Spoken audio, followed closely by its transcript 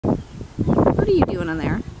are you doing in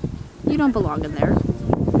there? You don't belong in there,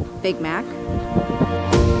 Big Mac.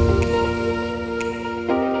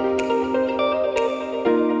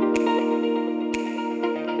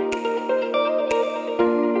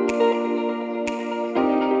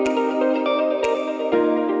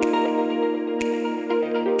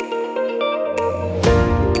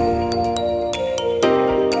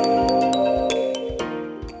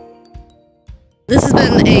 This has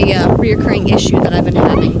been a reoccurring issue that I've been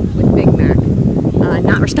having with Big Mac,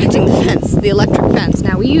 not respecting the fence, the electric fence.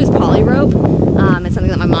 Now we use poly rope. It's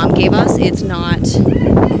something that my mom gave us. It's not,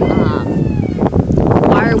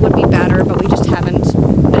 wire would be better, but we just haven't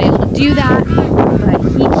been able to do that. But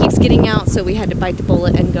he keeps getting out, so we had to bite the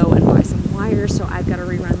bullet and go and buy some wire. So I've got to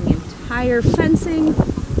rerun the entire fencing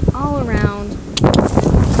all around.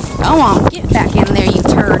 Go on, get back in there, you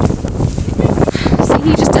turd. See,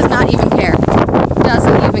 he just does not even care.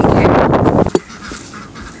 Doesn't even care.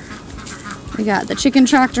 We got the chicken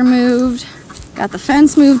tractor moved, got the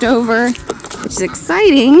fence moved over, which is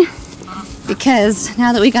exciting because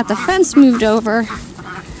now that we got the fence moved over,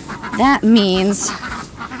 that means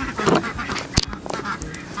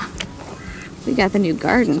we got the new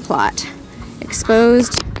garden plot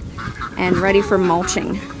exposed and ready for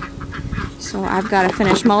mulching. So I've got to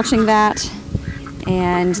finish mulching that,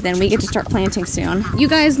 and then we get to start planting soon. You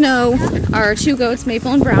guys know our two goats,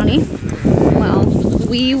 Maple and Brownie. Well,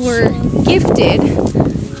 we were gifted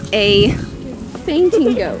a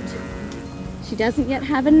fainting goat. She doesn't yet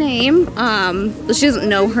have a name. She doesn't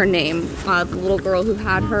know her name. The little girl who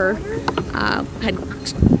had her had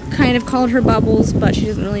kind of called her Bubbles, but she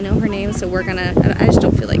doesn't really know her name, so we're gonna, I just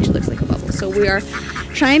don't feel like she looks like a bubble. So we are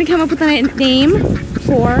trying to come up with a name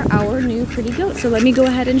for our new pretty goat. So let me go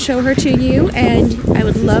ahead and show her to you, and I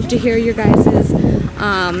would love to hear your guys'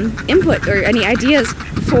 input or any ideas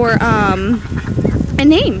for a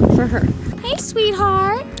name for her. Hey,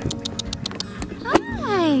 sweetheart.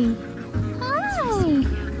 Hi. Hi.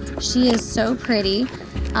 She is so pretty.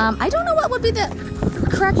 I don't know what would be the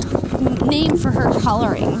correct name for her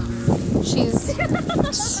coloring. She's...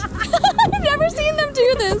 I've never seen them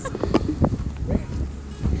do this.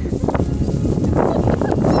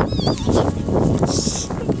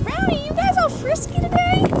 Brownie, you guys all frisky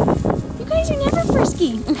today? You guys are never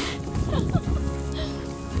frisky.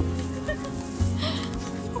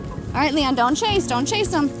 Alright, Leon, don't chase them.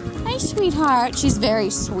 Hi, sweetheart. She's very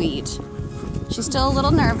sweet. She's still a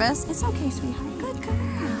little nervous. It's okay, sweetheart. Good girl.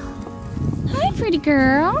 Hi, pretty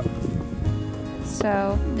girl.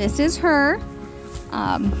 So, this is her,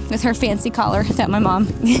 with her fancy collar that my mom,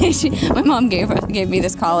 my mom gave me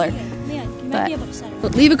this collar.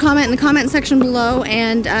 But leave a comment in the comment section below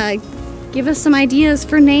and give us some ideas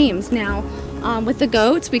for names. Now, with the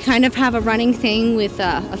goats, we kind of have a running thing with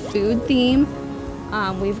a food theme.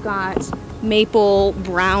 We've got Maple,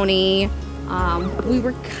 Brownie. We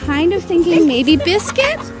were kind of thinking maybe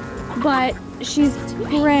Biscuit, but she's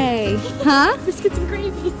gray. Huh? Biscuits and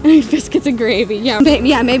gravy. Biscuits and gravy. Yeah,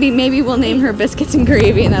 maybe we'll name her Biscuits and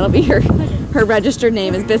Gravy, and that'll be her registered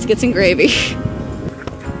name is Biscuits and Gravy.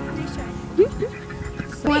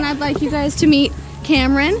 One, I'd like you guys to meet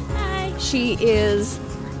Cameron. Hi. She's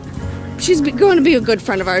going to be a good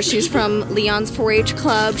friend of ours. She's from Leon's 4-H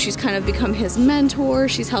club. She's kind of become his mentor.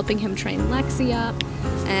 She's helping him train Lexi up.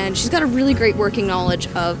 And she's got a really great working knowledge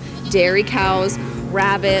of dairy cows,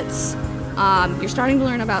 rabbits. You're starting to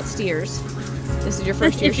learn about steers. This is your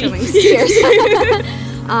first year showing steers.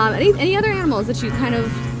 Any other animals that you kind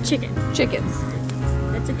of... Chickens.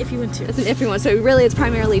 That's an iffy one too. That's an iffy one. So really it's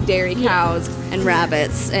primarily dairy cows and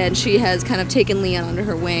rabbits. And she has kind of taken Leon under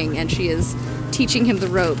her wing, and she is teaching him the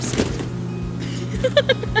ropes.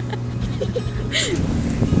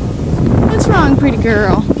 What's wrong, pretty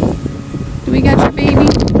girl? Do we got your baby?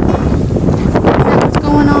 Is that what's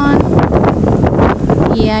going on?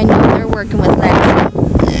 Yeah, I know. They're working with Lexi.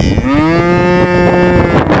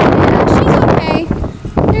 Yeah, she's okay.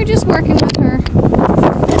 They're just working with her.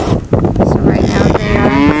 So right now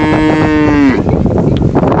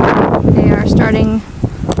they are starting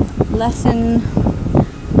lesson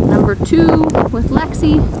number 2 with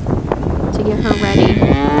Lexi to get her ready.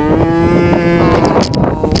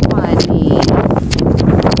 Oh, buddy.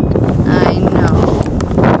 I know.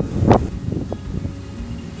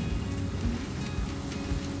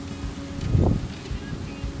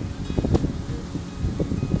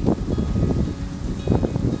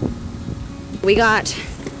 We got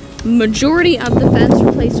majority of the fence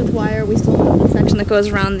replaced with wire. We still have the section that goes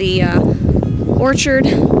around the orchard.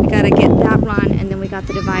 We gotta get that run, and then we got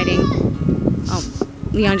the dividing. Oh,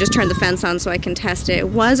 Leon just turned the fence on so I can test it. It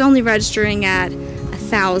was only registering at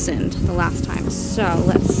 1,000 the last time, so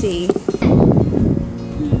let's see.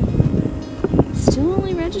 Still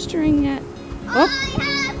only registering at. Oh,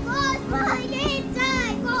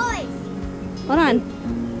 hold on.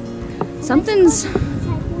 Something's.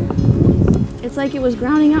 It's like it was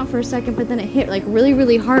grounding out for a second, but then it hit like really,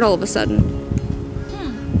 really hard all of a sudden.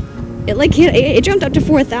 It like hit. It jumped up to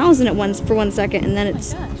 4,000 at once for 1 second, and then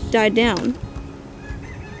it's died down.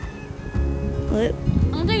 I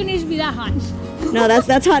don't think it needs to be that hot. No,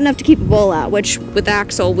 that's hot enough to keep a bowl out, which with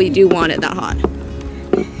Axel we do want it that hot.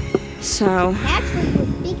 So. Actually,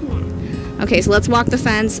 with Big Mac. Okay, so let's walk the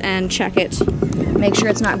fence and check it. Make sure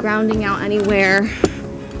it's not grounding out anywhere.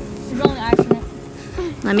 There's only ice in it.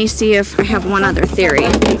 Let me see if I have one other theory.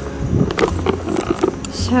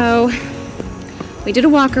 So, we did a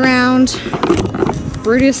walk around.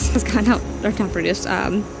 Brutus has gotten out, or not Brutus,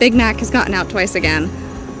 Big Mac has gotten out twice again.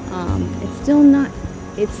 It's still not,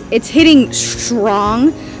 it's hitting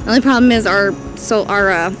strong. The only problem is our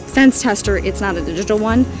fence tester, it's not a digital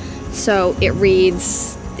one. So it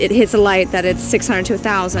reads, it hits a light that it's 600 to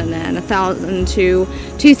 1,000 and 1,000 to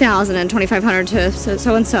 2,000 and 2,500 to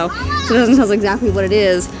so and so. So it doesn't tell us exactly what it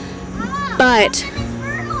is. But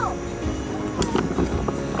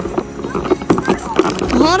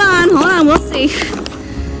hold on, we'll see.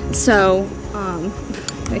 So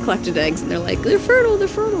they collected eggs and they're like, they're fertile,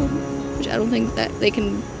 which I don't think that they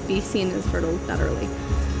can be seen as fertile that early.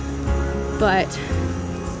 But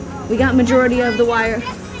we got majority of the wire.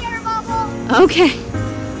 Okay,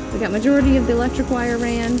 we got majority of the electric wire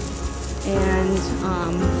ran, and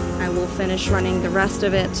I will finish running the rest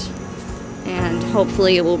of it, and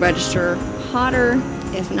hopefully it will register hotter.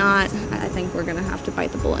 If not, I think we're gonna have to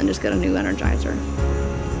bite the bullet and just get a new Energizer.